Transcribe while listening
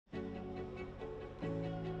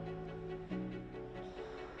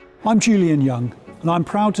I'm Julian Young, and I'm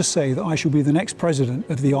proud to say that I shall be the next president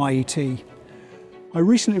of the IET. I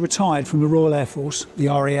recently retired from the Royal Air Force, the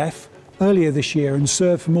RAF, earlier this year and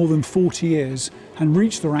served for more than 40 years and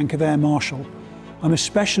reached the rank of Air Marshal. I'm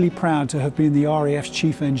especially proud to have been the RAF's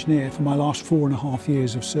Chief Engineer for my last 4.5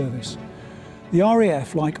 years of service. The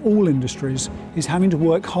RAF, like all industries, is having to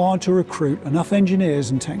work hard to recruit enough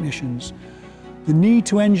engineers and technicians. The need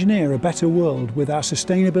to engineer a better world with our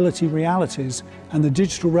sustainability realities and the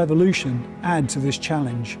digital revolution add to this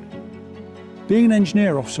challenge. Being an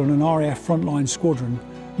engineer officer on an RAF frontline squadron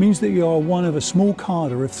means that you are one of a small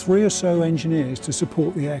cadre of 3 or so engineers to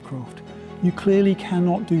support the aircraft. You clearly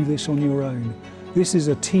cannot do this on your own. This is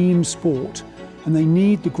a team sport, and they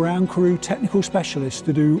need the ground crew technical specialists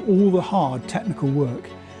to do all the hard technical work.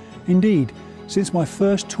 Indeed, since my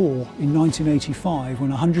first tour in 1985, when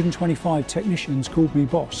 125 technicians called me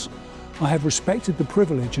boss, I have respected the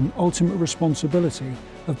privilege and ultimate responsibility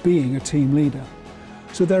of being a team leader.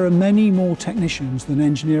 So there are many more technicians than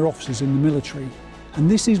engineer officers in the military, and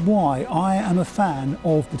this is why I am a fan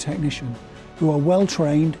of the technician, who are well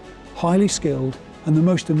trained, highly skilled, and the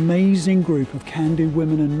most amazing group of can-do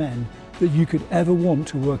women and men that you could ever want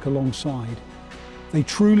to work alongside. They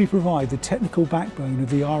truly provide the technical backbone of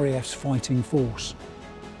the RAF's fighting force.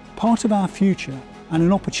 Part of our future and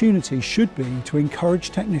an opportunity should be to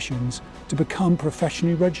encourage technicians to become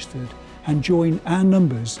professionally registered and join our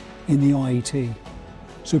numbers in the IET.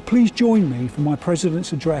 So please join me for my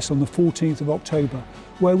President's Address on the 14th of October,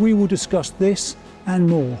 where we will discuss this and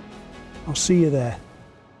more. I'll see you there.